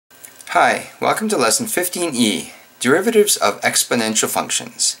Hi, welcome to Lesson 15e, Derivatives of Exponential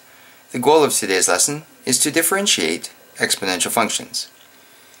Functions. The goal of today's lesson is to differentiate exponential functions.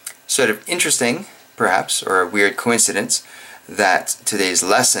 Sort of interesting, perhaps, or a weird coincidence, that today's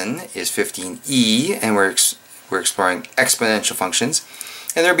lesson is 15e and we're exploring exponential functions,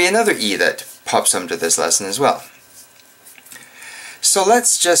 and there'll be another e that pops into this lesson as well. So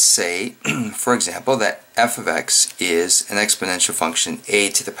let's just say, for example, that f of x is an exponential function a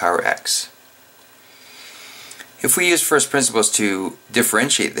to the power x. If we use first principles to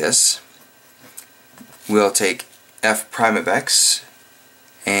differentiate this, we'll take f prime of x,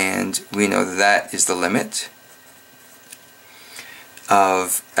 and we know that is the limit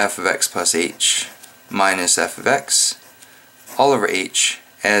of f of x plus h minus f of x all over h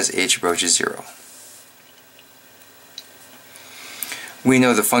as h approaches 0. We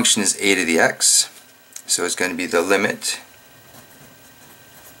know the function is a to the x, so it's going to be the limit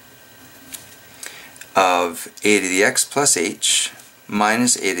of a to the x plus h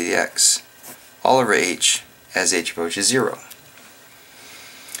minus a to the x all over h as h approaches 0.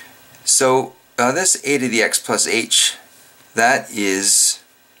 So this a to the x plus h, that is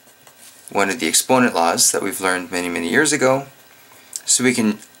one of the exponent laws that we've learned many years ago. So we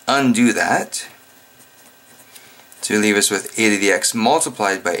can undo that to leave us with a to the x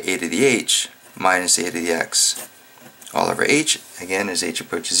multiplied by a to the h minus a to the x all over h, again as h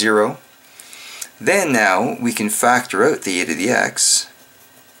approaches 0. Then now we can factor out the a to the x.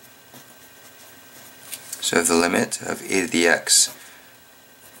 So the limit of a to the x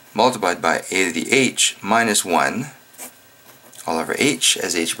multiplied by a to the h minus 1 all over h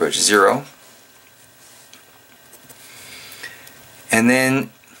as h approaches 0. And then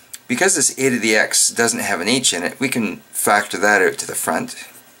because this a to the x doesn't have an h in it, we can factor that out to the front.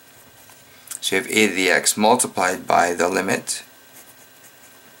 So you have a to the x multiplied by the limit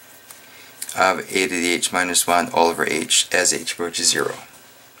of a to the h minus 1 all over h as h approaches 0.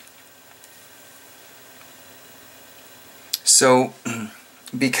 So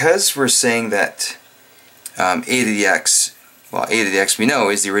because we're saying that a to the x, well, a to the x we know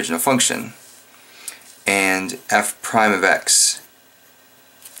is the original function, and f prime of x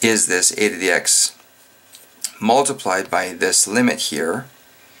is this a to the x multiplied by this limit here,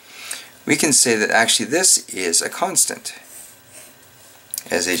 we can say that actually this is a constant.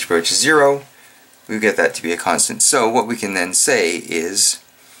 As h approaches 0, we get that to be a constant. So what we can then say is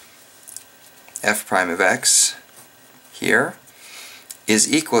f prime of x here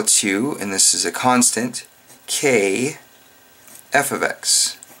is equal to, and this is a constant, k f of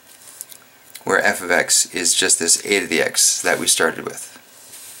x, where f of x is just this a to the x that we started with.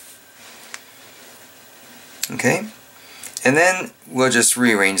 Okay, and then we'll just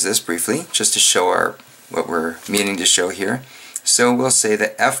rearrange this briefly just to show what we're meaning to show here. So we'll say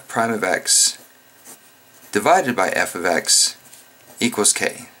that f prime of x divided by f of x equals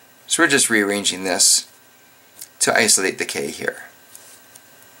k. So we're just rearranging this to isolate the k here.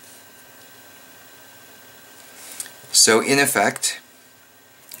 So in effect,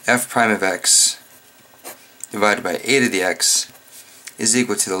 f prime of x divided by a to the x is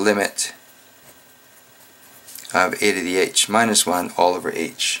equal to the limit of a to the h minus 1 all over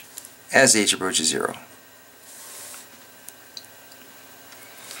h as h approaches 0.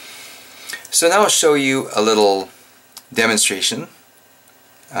 So now I'll show you a little demonstration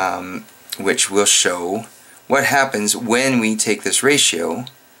which will show what happens when we take this ratio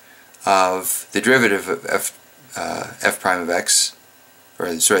of the derivative of f prime of x,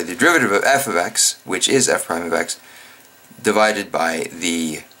 or sorry, the derivative of f of x, which is f prime of x, divided by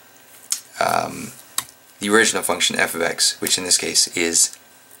the original function f of x, which in this case is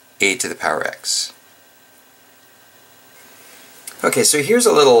a to the power x. Okay, so here's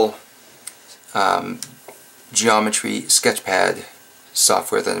a little geometry sketchpad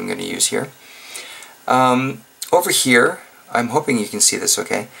software that I'm going to use here. Over here, I'm hoping you can see this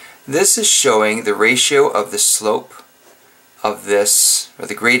okay. This is showing the ratio of the slope of this, or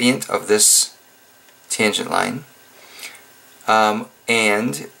the gradient of this tangent line,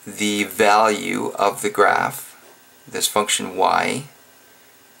 and the value of the graph, this function y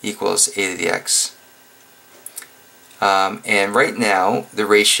equals a to the x. And right now the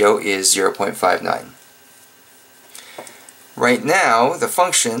ratio is 0.59. Right now the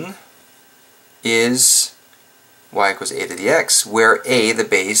function is y equals a to the x, where a, the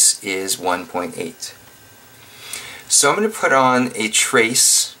base, is 1.8. So I'm going to put on a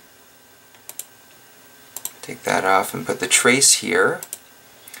trace. Take that off and put the trace here.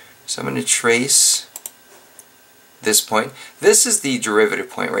 So I'm going to trace this point. This is the derivative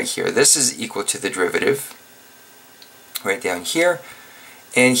point right here. This is equal to the derivative right down here.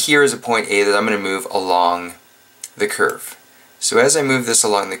 And here is a point A that I'm going to move along the curve. So as I move this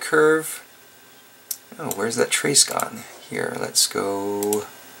along the curve, oh, where's that trace gone? Here, let's go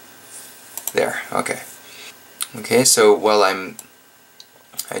there. Okay. Okay, so while I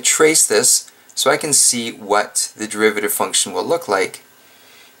trace this so I can see what the derivative function will look like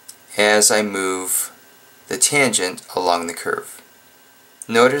as I move the tangent along the curve.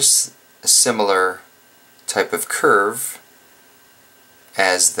 Notice a similar type of curve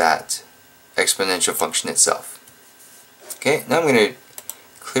as that exponential function itself. Okay, now I'm going to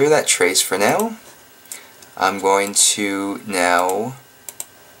clear that trace for now. I'm going to now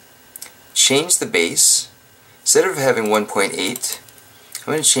change the base. Instead of having 1.8, I'm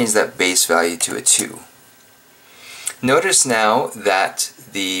going to change that base value to a 2. Notice now that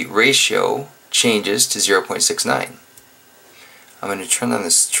the ratio changes to 0.69. I'm going to turn on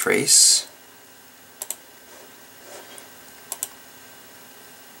this trace.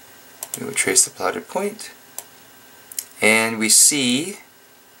 We will trace the plotted point. And we see,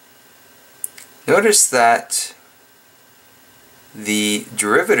 notice that the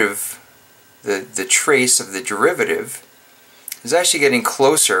derivative, the trace of the derivative is actually getting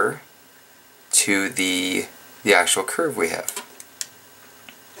closer to the actual curve we have.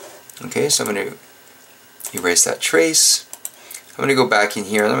 Okay, so I'm going to erase that trace. I'm going to go back in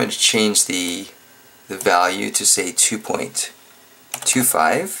here and I'm going to change the value to say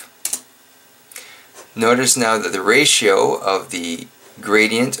 2.25. Notice now that the ratio of the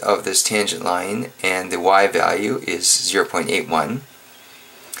gradient of this tangent line and the y value is 0.81.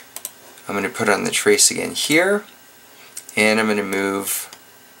 I'm going to put on the trace again here, and I'm going to move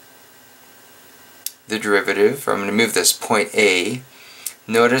the derivative, or I'm going to move this point A.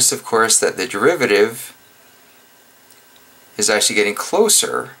 Notice, of course, that the derivative is actually getting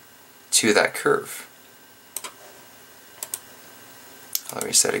closer to that curve. I'll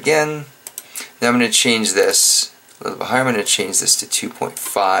erase that again. Now I'm going to change this a little bit higher. I'm going to change this to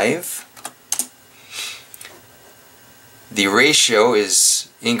 2.5. The ratio is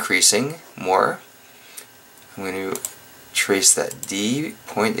increasing more. I'm going to trace that D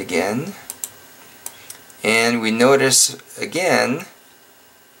point again. And we notice again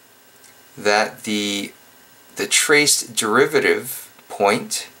that the traced derivative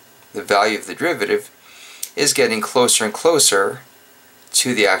point, the value of the derivative, is getting closer and closer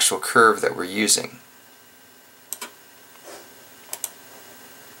to the actual curve that we're using.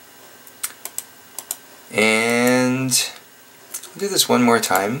 And I'll do this one more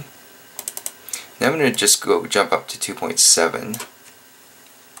time. Now I'm going to just jump up to 2.7.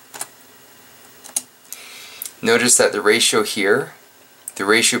 Notice that the ratio here, the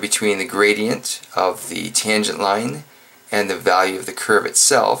ratio between the gradient of the tangent line and the value of the curve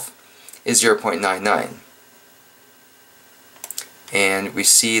itself is 0.99. And we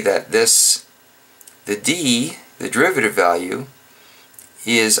see that the D, the derivative value,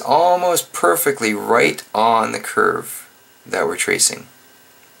 is almost perfectly right on the curve that we're tracing.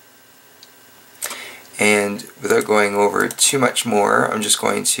 And without going over too much more, I'm just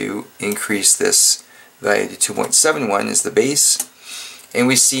going to increase this value to 2.71 as the base. And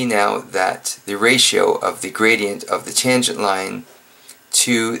we see now that the ratio of the gradient of the tangent line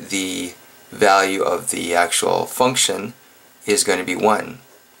to the value of the actual function is going to be 1.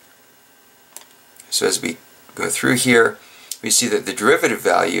 So as we go through here, we see that the derivative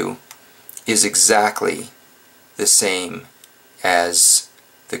value is exactly the same as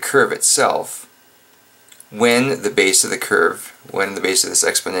the curve itself when the base of the curve, when the base of this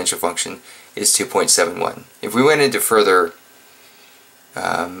exponential function is 2.71. If we went into further,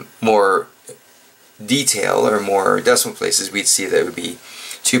 more detail or more decimal places, we'd see that it would be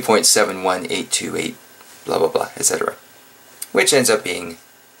 2.71828, blah blah blah, etc., which ends up being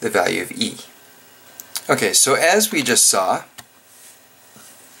the value of E. Okay, so as we just saw,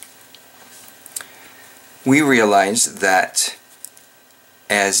 we realized that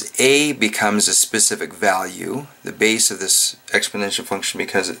as A becomes a specific value, the base of this exponential function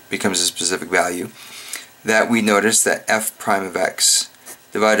becomes a specific value, that we notice that f prime of x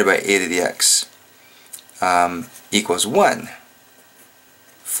divided by a to the x equals 1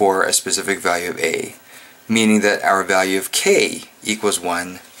 for a specific value of A, meaning that our value of k equals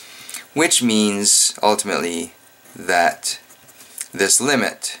 1, which means ultimately that this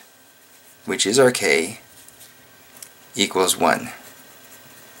limit, which is our k, equals 1.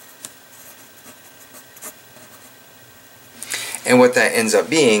 And what that ends up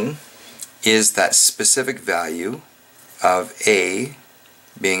being is that specific value of A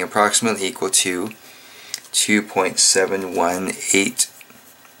being approximately equal to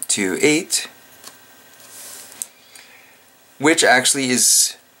 2.71828, which actually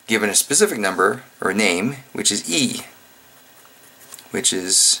is given a specific number or name, which is e, which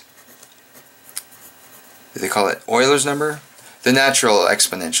is, do they call it Euler's number? The natural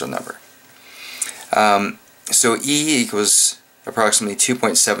exponential number. So e equals approximately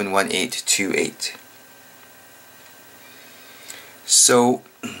 2.71828. So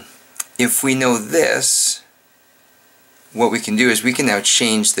if we know this, what we can do is we can now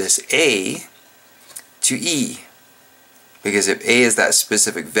change this a to e, because if a is that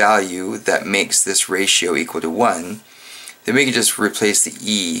specific value that makes this ratio equal to 1, then we can just replace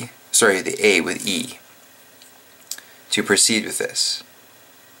the a with e to proceed with this.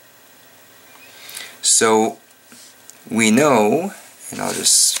 So we know, and I'll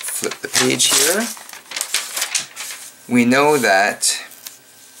just flip the page here, we know that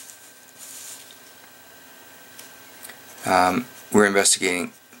we're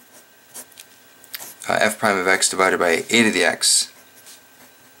investigating f prime of x divided by a to the x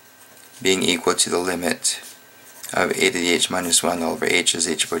being equal to the limit of a to the h minus 1 all over h as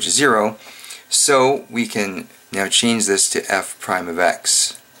h approaches 0. So we can now change this to f prime of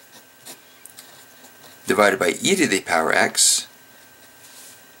x divided by e to the power x,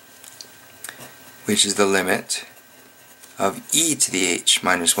 which is the limit of e to the h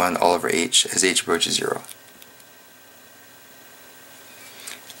minus 1 all over h as h approaches 0.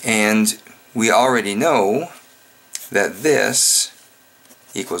 And we already know that this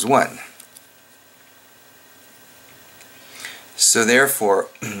equals 1. So therefore,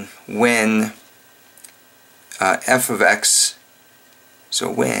 when f of x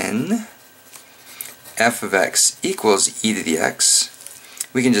equals e to the x,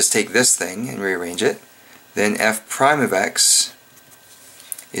 we can just take this thing and rearrange it. Then f prime of x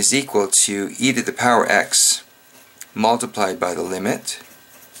is equal to e to the power x multiplied by the limit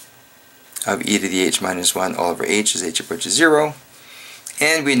of e to the h minus 1 all over h as h approaches 0.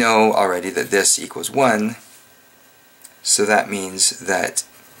 And we know already that this equals 1. So that means that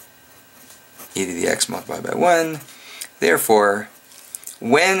e to the x multiplied by 1. Therefore,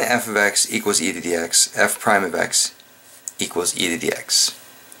 when f of x equals e to the x, f prime of x equals e to the x.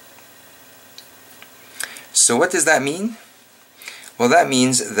 So what does that mean? Well, that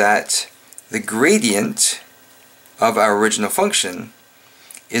means that the gradient of our original function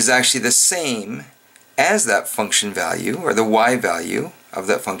is actually the same as that function value, or the y value of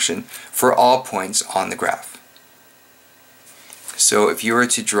that function, for all points on the graph. So if you were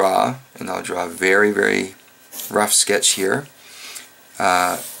to draw, and I'll draw a very, very rough sketch here,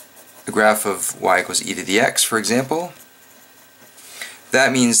 a graph of y equals e to the x, for example,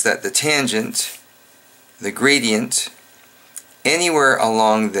 that means that the tangent, the gradient, anywhere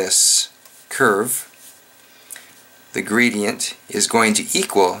along this curve, the gradient is going to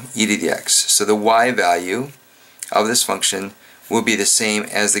equal e to the x. So the y value of this function will be the same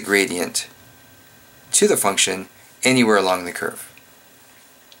as the gradient to the function anywhere along the curve.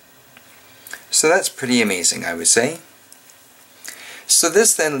 So that's pretty amazing, I would say. So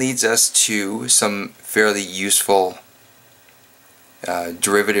this then leads us to some fairly useful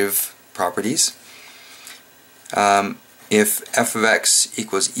derivative properties. If f of x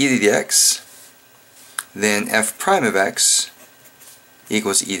equals e to the x, then f prime of x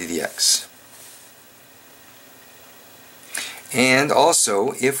equals e to the x. And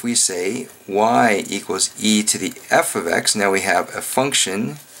also, if we say y equals e to the f of x, now we have a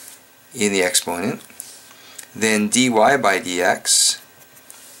function in the exponent, then dy by dx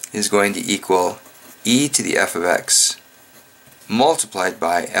is going to equal e to the f of x multiplied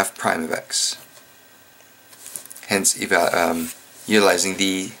by f prime of x. Hence, utilizing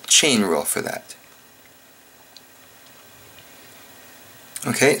the chain rule for that.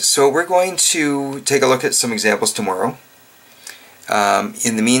 Okay, so we're going to take a look at some examples tomorrow.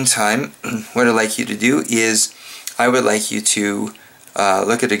 In the meantime, what I'd like you to do is, I would like you to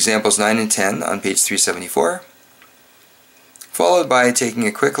look at examples 9 and 10 on page 374, followed by taking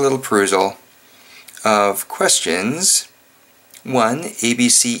a quick little perusal of questions 1, A, B,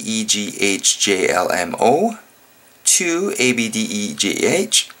 C, E, G, H, J, L, M, O, 2, A, B, D, E, G,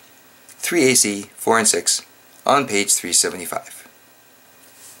 H, 3, A, C, 4, and 6 on page 375.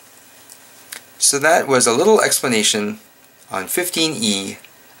 So that was a little explanation on 15E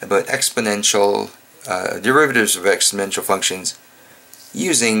about exponential derivatives of exponential functions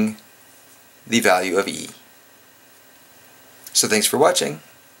using the value of e. So thanks for watching,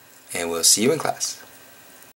 and we'll see you in class.